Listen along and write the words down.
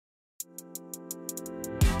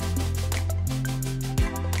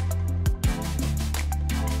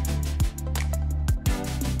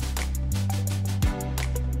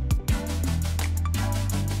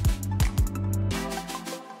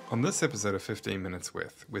On this episode of 15 Minutes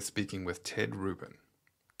With, we're speaking with Ted Rubin.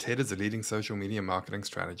 Ted is a leading social media marketing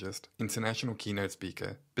strategist, international keynote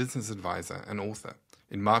speaker, business advisor, and author.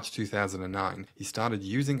 In March 2009, he started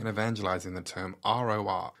using and evangelizing the term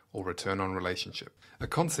ROR, or Return on Relationship, a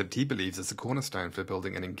concept he believes is a cornerstone for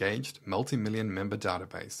building an engaged, multi-million member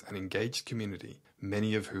database and engaged community,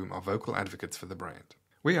 many of whom are vocal advocates for the brand.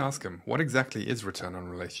 We ask him, what exactly is Return on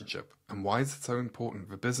Relationship, and why is it so important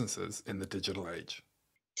for businesses in the digital age?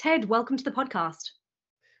 Ted, welcome to the podcast.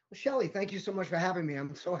 Well, Shelley, thank you so much for having me.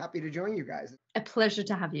 I'm so happy to join you guys. A pleasure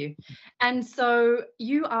to have you. And so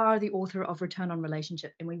you are the author of Return on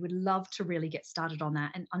Relationship, and we would love to really get started on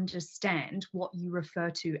that and understand what you refer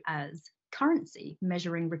to as currency,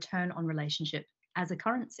 measuring return on relationship as a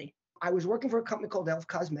currency. I was working for a company called Elf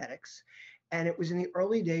Cosmetics, and it was in the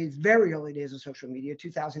early days, very early days of social media,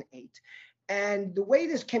 2008. And the way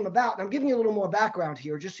this came about, and I'm giving you a little more background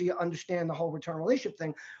here, just so you understand the whole return relationship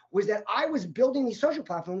thing, was that I was building these social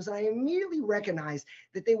platforms, and I immediately recognized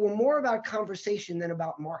that they were more about conversation than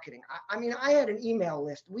about marketing. I mean, I had an email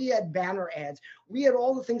list, we had banner ads, we had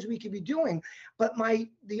all the things we could be doing, but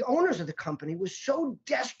the owners of the company was so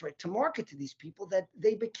desperate to market to these people that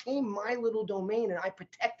they became my little domain, and I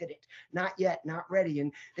protected it. Not yet, not ready.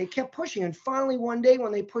 And they kept pushing. And finally, one day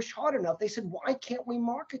when they pushed hard enough, they said, why can't we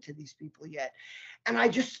market to these people yet? And I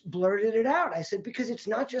just blurted it out. I said, because it's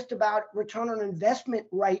not just about return on investment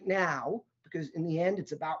right now, because in the end,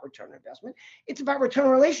 it's about return on investment. It's about return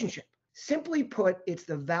on relationship. Simply put, it's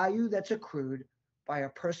the value that's accrued by a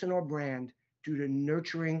person or brand due to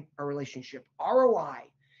nurturing a relationship. ROI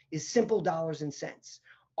is simple dollars and cents.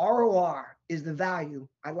 ROR is the value,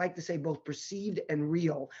 I like to say both perceived and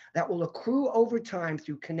real, that will accrue over time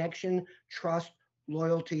through connection, trust,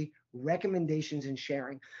 loyalty, recommendations, and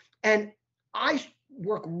sharing. And I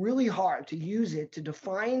work really hard to use it to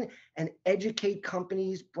define and educate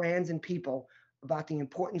companies, brands, and people about the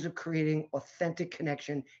importance of creating authentic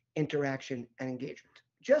connection, interaction, and engagement.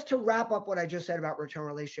 Just to wrap up what I just said about return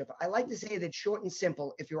relationship, I like to say that short and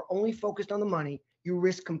simple, if you're only focused on the money, you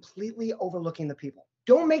risk completely overlooking the people.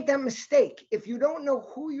 Don't make that mistake. If you don't know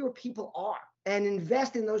who your people are and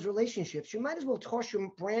invest in those relationships, you might as well toss your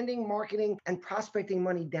branding, marketing, and prospecting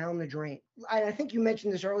money down the drain. I think you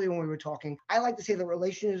mentioned this earlier when we were talking. I like to say that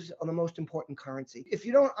relationships are the most important currency. If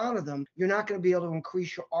you don't honor them, you're not going to be able to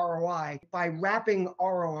increase your ROI by wrapping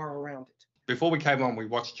ROR around it. Before we came on, we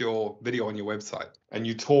watched your video on your website, and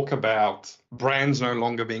you talk about brands no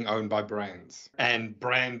longer being owned by brands and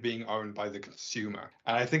brand being owned by the consumer.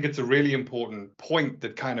 And I think it's a really important point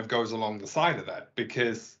that kind of goes along the side of that,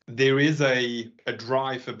 because there is a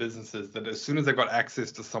drive for businesses that as soon as they've got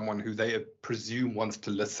access to someone who they presume wants to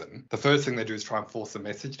listen, the first thing they do is try and force a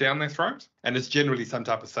message down their throat. And it's generally some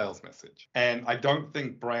type of sales message. And I don't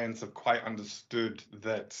think brands have quite understood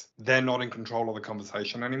that they're not in control of the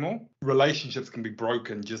conversation anymore. Relationships can be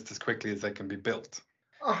broken just as quickly as they can be built.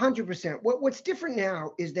 100%. What's different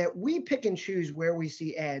now is that we pick and choose where we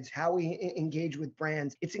see ads, how we engage with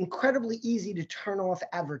brands. It's incredibly easy to turn off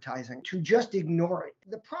advertising, to just ignore it.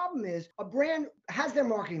 The problem is a brand has their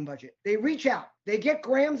marketing budget. They reach out. They get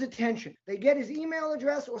Graham's attention. They get his email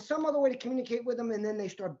address or some other way to communicate with him, and then they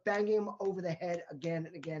start banging him over the head again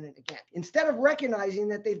and again and again. Instead of recognizing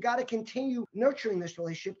that they've got to continue nurturing this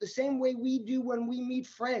relationship the same way we do when we meet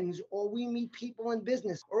friends or we meet people in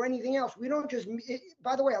business or anything else. We don't just,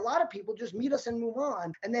 by the way, a lot of people just meet us and move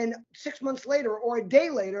on. And then 6 months later or a day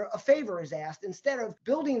later, a favor is asked. Instead of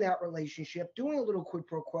building that relationship, doing a little quid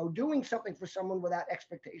pro quo, doing something for someone without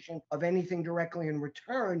expectation of anything directly in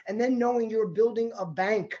return, and then knowing you're building a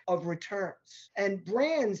bank of returns. And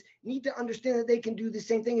brands need to understand that they can do the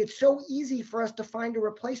same thing. It's so easy for us to find a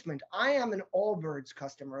replacement. I am an Allbirds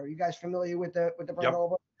customer. Are you guys familiar with the brand Yep.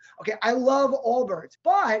 Allbirds? Okay, I love Allbirds,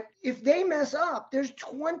 but if they mess up, there's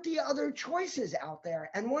 20 other choices out there.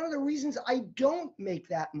 And one of the reasons I don't make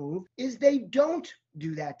that move is they don't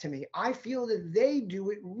do that to me. I feel that they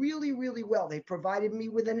do it really, really well. They provided me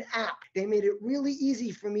with an app. They made it really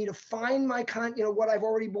easy for me to find my what I've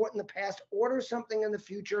already bought in the past, order something in the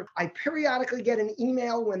future. I periodically get an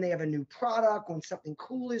email when they have a new product, when something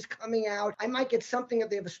cool is coming out. I might get something if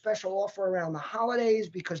they have a special offer around the holidays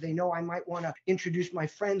because they know I might want to introduce my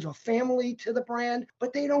friends or family to the brand,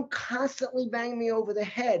 but they don't constantly bang me over the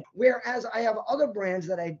head. Whereas I have other brands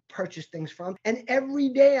that I purchase things from, and every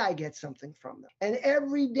day I get something from them. And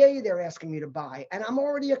every day they're asking me to buy, and I'm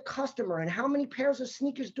already a customer. And how many pairs of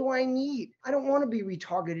sneakers do I need? I don't want to be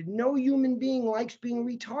retargeted. No human being likes being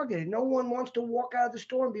retargeted. No one wants to walk out of the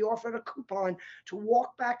store and be offered a coupon to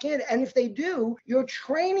walk back in. And if they do, you're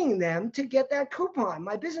training them to get that coupon.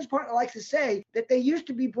 My business partner likes to say that they used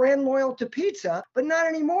to be brand loyal to pizza, but not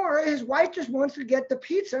anymore. His wife just wants to get the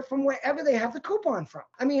pizza from wherever they have the coupon from.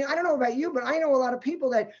 I mean, I don't know about you, but I know a lot of people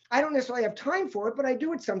that I don't necessarily have time for it, but I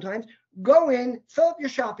do it sometimes. Go in, fill up your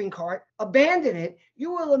shopping cart, abandon it.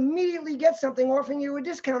 You will immediately get something offering you a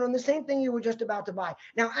discount on the same thing you were just about to buy.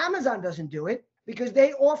 Now, Amazon doesn't do it because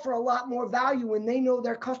they offer a lot more value when they know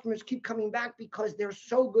their customers keep coming back because they're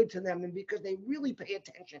so good to them and because they really pay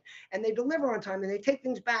attention and they deliver on time and they take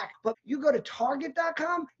things back. But you go to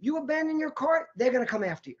Target.com, you abandon your cart, they're going to come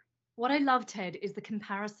after you. What I love, Ted, is the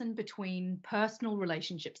comparison between personal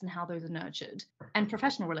relationships and how those are nurtured and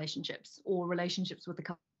professional relationships or relationships with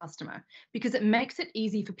the customer, because it makes it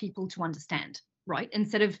easy for people to understand, right?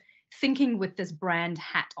 Instead of thinking with this brand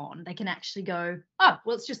hat on, they can actually go, oh,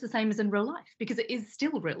 well, it's just the same as in real life, because it is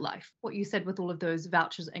still real life, what you said with all of those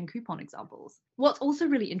vouchers and coupon examples. What's also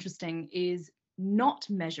really interesting is not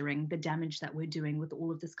measuring the damage that we're doing with all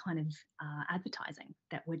of this kind of advertising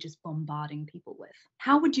that we're just bombarding people with.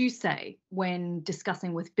 How would you say, when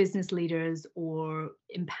discussing with business leaders or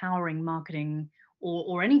empowering marketing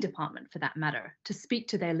or any department for that matter, to speak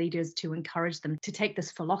to their leaders to encourage them to take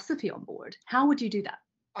this philosophy on board? How would you do that?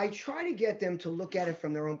 I try to get them to look at it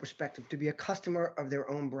from their own perspective, to be a customer of their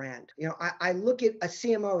own brand. You know, I look at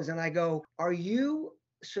CMOs and I go, are you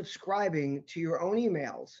subscribing to your own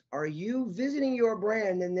emails? Are you visiting your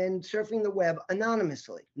brand and then surfing the web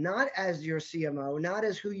anonymously, not as your CMO, not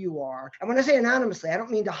as who you are? And when I say anonymously, I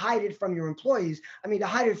don't mean to hide it from your employees. I mean to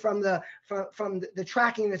hide it from the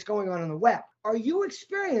tracking that's going on the web. Are you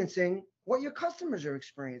experiencing what your customers are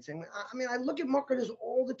experiencing? I mean, I look at marketers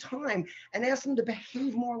all the time and ask them to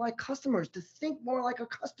behave more like customers, to think more like a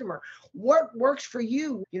customer. What works for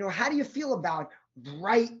you? You know, how do you feel about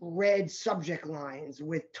bright red subject lines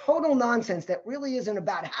with total nonsense that really isn't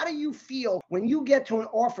about? How do you feel when you get to an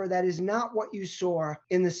offer that is not what you saw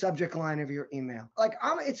in the subject line of your email? Like,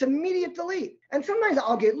 it's immediate delete. And sometimes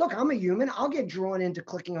look, I'm a human. I'll get drawn into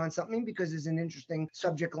clicking on something because there's an interesting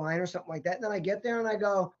subject line or something like that. And then I get there and I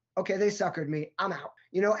go, okay, they suckered me, I'm out.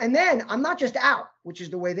 You know, and then I'm not just out, which is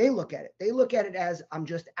the way they look at it. They look at it as I'm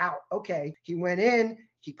just out. Okay, he went in,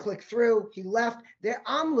 he clicked through, he left. There,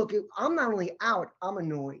 I'm not only out, I'm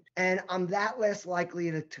annoyed. And I'm that less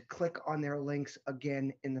likely to click on their links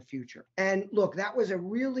again in the future. And look, that was a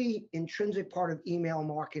really intrinsic part of email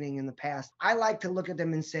marketing in the past. I like to look at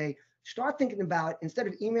them and say, start thinking about, instead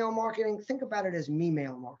of email marketing, think about it as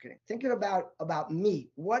me-mail marketing. Thinking about me.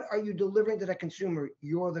 What are you delivering to the consumer?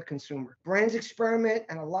 You're the consumer. Brands experiment,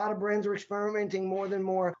 and a lot of brands are experimenting more than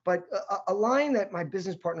more. But a line that my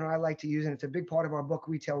business partner and I like to use, and it's a big part of our book,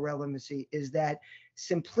 Retail Relevancy, is that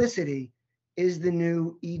simplicity is the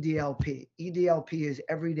new EDLP. EDLP is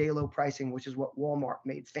everyday low pricing, which is what Walmart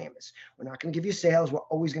made famous. We're not going to give you sales. We're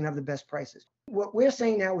always going to have the best prices. What we're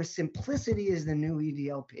saying now is simplicity is the new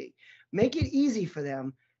EDLP. Make it easy for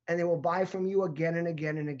them, and they will buy from you again and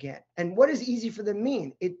again and again. And what does easy for them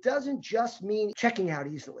mean? It doesn't just mean checking out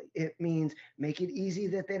easily. It means make it easy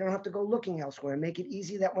that they don't have to go looking elsewhere. Make it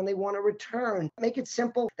easy that when they want to return, make it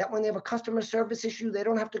simple that when they have a customer service issue, they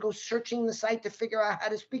don't have to go searching the site to figure out how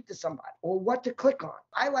to speak to somebody or what to click on.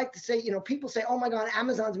 I like to say, you know, people say, oh my God,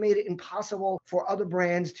 Amazon's made it impossible for other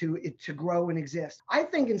brands to grow and exist. I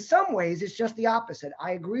think in some ways it's just the opposite.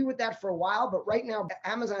 I agree with that for a while, but right now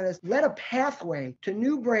Amazon has led a pathway to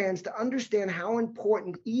new brands to understand how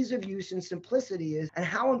important ease of use and simplicity is and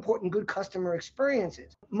how important good customer experience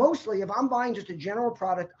is. Mostly, if I'm buying just a general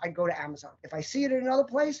product, I go to Amazon. If I see it in another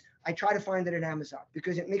place, I try to find it at Amazon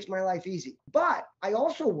because it makes my life easy. But I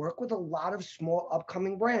also work with a lot of small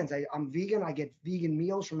upcoming brands. I'm vegan. I get vegan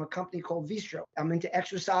meals from a company called Vistro. I'm into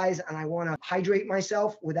exercise and I want to hydrate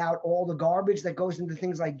myself without all the garbage that goes into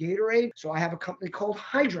things like Gatorade. So I have a company called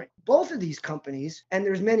Hydrant. Both of these companies, and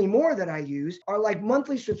there's many more that I use, are like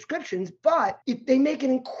monthly subscriptions, but they make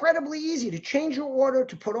it incredibly easy to change your order,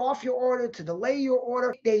 to put off your order, to delay your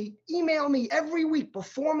order. They email me every week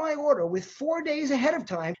before my order with 4 days ahead of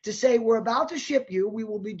time to to say, we're about to ship you. We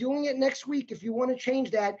will be doing it next week. If you want to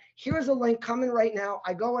change that, here's a link coming right now.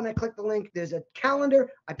 I go and I click the link. There's a calendar.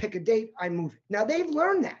 I pick a date. I move it. Now, they've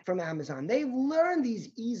learned that from Amazon. They've learned these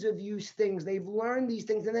ease of use things. They've learned these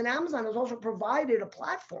things. And then Amazon has also provided a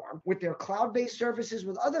platform with their cloud-based services,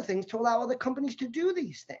 with other things to allow other companies to do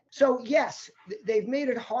these things. So yes, they've made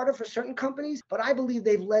it harder for certain companies, but I believe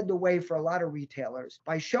they've led the way for a lot of retailers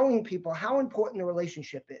by showing people how important the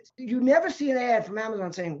relationship is. You never see an ad from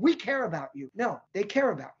Amazon saying, we care about you. No, they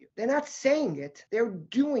care about you. They're not saying it, they're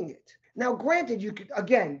doing it. Now, granted, you could,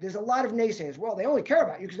 again, there's a lot of naysayers. Well, they only care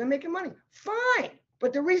about you because they're making money. Fine.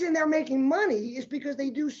 But the reason they're making money is because they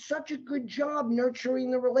do such a good job nurturing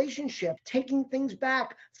the relationship, taking things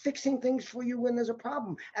back, fixing things for you when there's a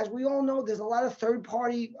problem. As we all know, there's a lot of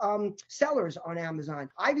third-party sellers on Amazon.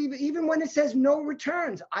 I've even when it says no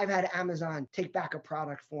returns, I've had Amazon take back a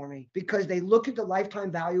product for me because they look at the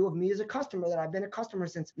lifetime value of me as a customer, that I've been a customer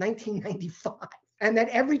since 1995. And that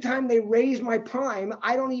every time they raise my Prime,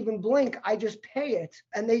 I don't even blink, I just pay it.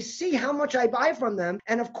 And they see how much I buy from them.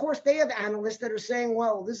 And of course, they have analysts that are saying,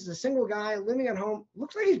 well, this is a single guy living at home.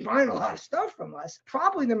 Looks like he's buying a lot of stuff from us.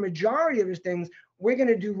 Probably the majority of his things, we're going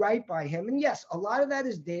to do right by him. And yes, a lot of that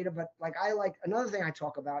is data, but another thing I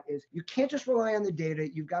talk about is you can't just rely on the data.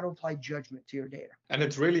 You've got to apply judgment to your data. And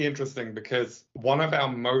it's really interesting because one of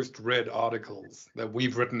our most read articles that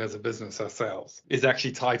we've written as a business ourselves is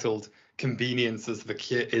actually titled "Convenience is the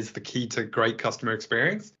key to great customer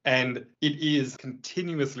experience." And it is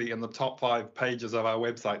continuously in the top 5 pages of our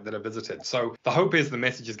website that are visited. So the hope is the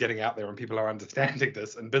message is getting out there and people are understanding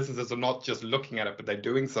this, and businesses are not just looking at it, but they're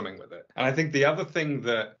doing something with it. And I think the other thing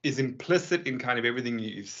that is implicit in kind of everything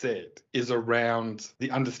you've said is around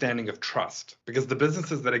the understanding of trust, because the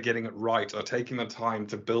businesses that are getting it right are taking the time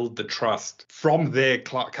to build the trust from their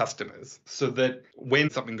customers so that when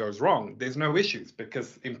something goes wrong, there's no issues,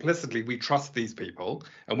 because implicitly we trust these people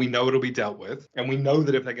and we know it'll be dealt with. And we know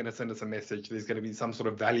that if they're going to send us a message, there's going to be some sort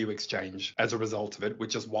of value exchange as a result of it,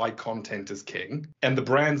 which is why content is king. And the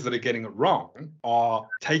brands that are getting it wrong are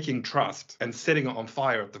taking trust and setting it on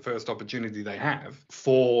fire at the first opportunity they have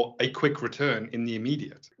for a quick return in the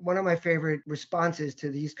immediate. One of my favorite responses to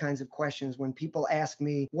these kinds of questions, when people ask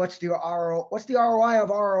me, what's the ROI of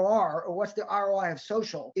ROR, or what's the ROI of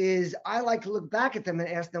social, is I like to look back at them and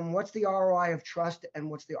ask them, what's the ROI of trust and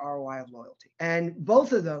what's the ROI of loyalty? And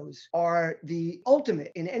both of those are the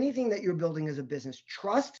ultimate in anything that you're building as a business.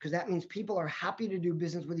 Trust, because that means people are happy to do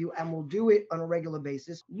business with you and will do it on a regular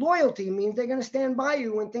basis. Loyalty means they're going to stand by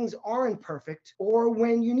you when things aren't perfect or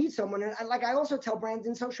when you need someone. And I also tell brands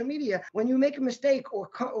in social media, when you make a mistake or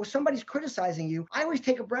somebody's criticizing you, I always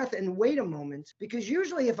take a breath and wait a moment, because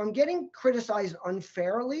usually if I'm getting criticized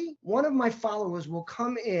unfairly, one of my followers will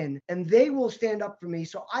come in and they will stand up for me,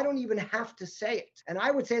 so I don't even have to say it. And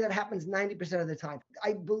I would say that happens 90% of the time.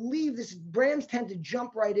 I believe brands tend to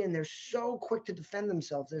jump right in. They're so quick to defend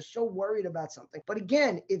themselves. They're so worried about something. But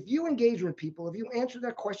again, if you engage with people, if you answer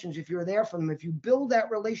their questions, if you're there for them, if you build that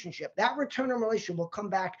relationship, that return on relationship will come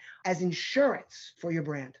back as insurance for your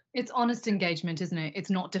brand. It's honest engagement, isn't it? It's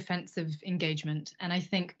not defensive engagement. And I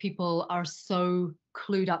think people are so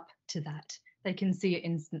clued up to that. They can see it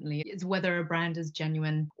instantly. It's whether a brand is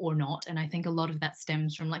genuine or not. And I think a lot of that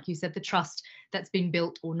stems from, like you said, the trust that's been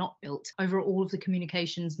built or not built over all of the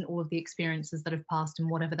communications and all of the experiences that have passed and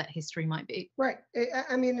whatever that history might be. Right.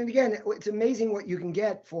 I mean, and again, it's amazing what you can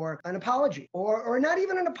get for an apology or not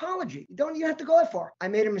even an apology. You have to go that far. I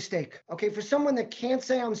made a mistake. Okay. For someone that can't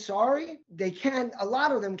say I'm sorry, a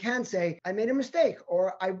lot of them can say, I made a mistake,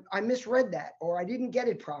 or I misread that, or I didn't get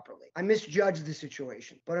it properly. I misjudged the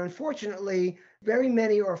situation. But unfortunately, very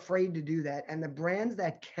many are afraid to do that. And the brands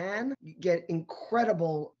that can get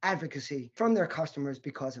incredible advocacy from their customers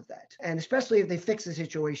because of that. And especially if they fix the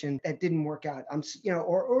situation that didn't work out,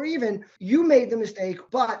 or even you made the mistake,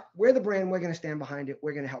 but we're the brand, we're going to stand behind it.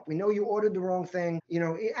 We're going to help. We know you ordered the wrong thing.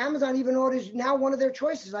 Amazon even orders now one of their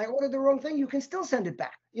choices. I ordered the wrong thing. You can still send it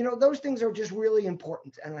back. Those things are just really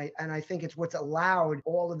important. And I think it's what's allowed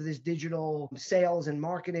all of this digital sales and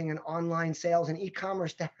marketing and online sales and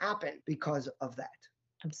e-commerce to happen because of that.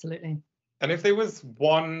 Absolutely. And if there was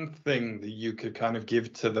one thing that you could kind of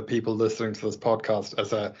give to the people listening to this podcast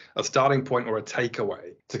as a starting point or a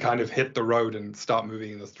takeaway to kind of hit the road and start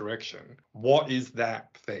moving in this direction, what is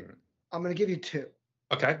that thing? I'm going to give you 2.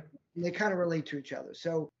 Okay. They kind of relate to each other.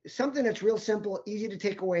 So something that's real simple, easy to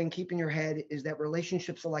take away and keep in your head is that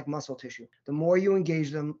relationships are like muscle tissue. The more you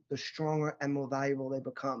engage them, the stronger and more valuable they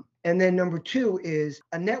become. And then number 2 is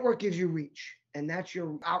a network gives you reach. And that's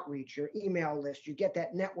your outreach, your email list. You get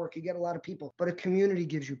that network, you get a lot of people, but a community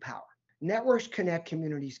gives you power. networks connect,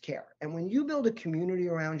 communities care. And when you build a community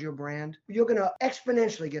around your brand, you're going to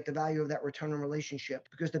exponentially get the value of that return on relationship,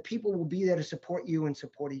 because the people will be there to support you and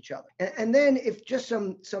support each other. And then if just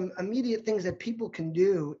some immediate things that people can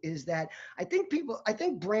do is that I think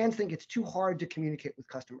brands think it's too hard to communicate with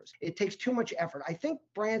customers. It takes too much effort. I think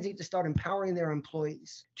brands need to start empowering their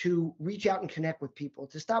employees to reach out and connect with people,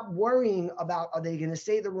 to stop worrying about, are they going to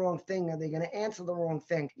say the wrong thing? Are they going to answer the wrong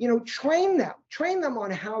thing? Train them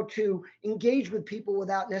on how to engage with people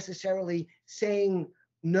without necessarily saying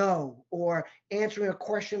no or answering a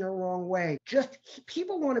question the wrong way. Just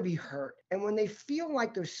people want to be heard. And when they feel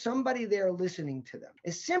like there's somebody there listening to them,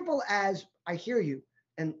 as simple as, I hear you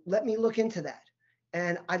and let me look into that.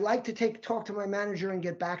 And I'd like to talk to my manager and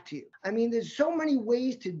get back to you. I mean, there's so many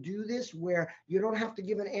ways to do this where you don't have to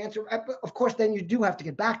give an answer. Of course, then you do have to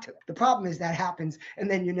get back to them. The problem is that happens and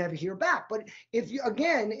then you never hear back. But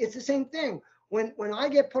again, it's the same thing. When I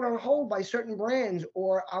get put on hold by certain brands,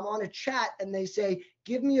 or I'm on a chat and they say,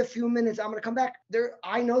 give me a few minutes, I'm going to come back.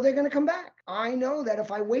 I know they're going to come back. I know that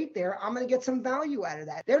if I wait there, I'm going to get some value out of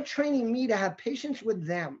that. They're training me to have patience with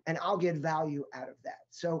them, and I'll get value out of that.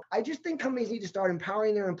 So I just think companies need to start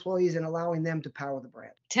empowering their employees and allowing them to power the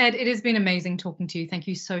brand. Ted, it has been amazing talking to you. Thank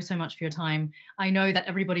you so much for your time. I know that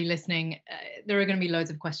everybody listening, there are going to be loads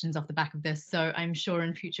of questions off the back of this. So I'm sure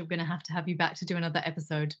in future, we're going to have you back to do another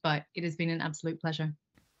episode, but it has been an absolute pleasure.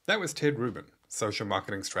 That was Ted Rubin, social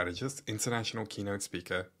marketing strategist, international keynote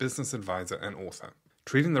speaker, business advisor, and author.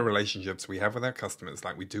 Treating the relationships we have with our customers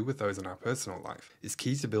like we do with those in our personal life is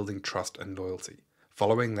key to building trust and loyalty.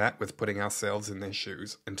 Following that with putting ourselves in their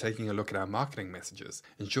shoes and taking a look at our marketing messages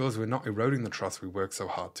ensures we're not eroding the trust we work so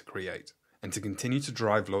hard to create. And to continue to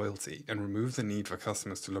drive loyalty and remove the need for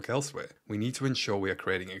customers to look elsewhere, we need to ensure we are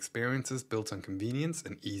creating experiences built on convenience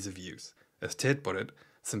and ease of use. As Ted put it,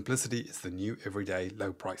 simplicity is the new everyday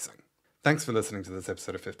low pricing. Thanks for listening to this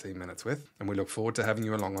episode of 15 Minutes With, and we look forward to having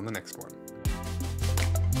you along on the next one.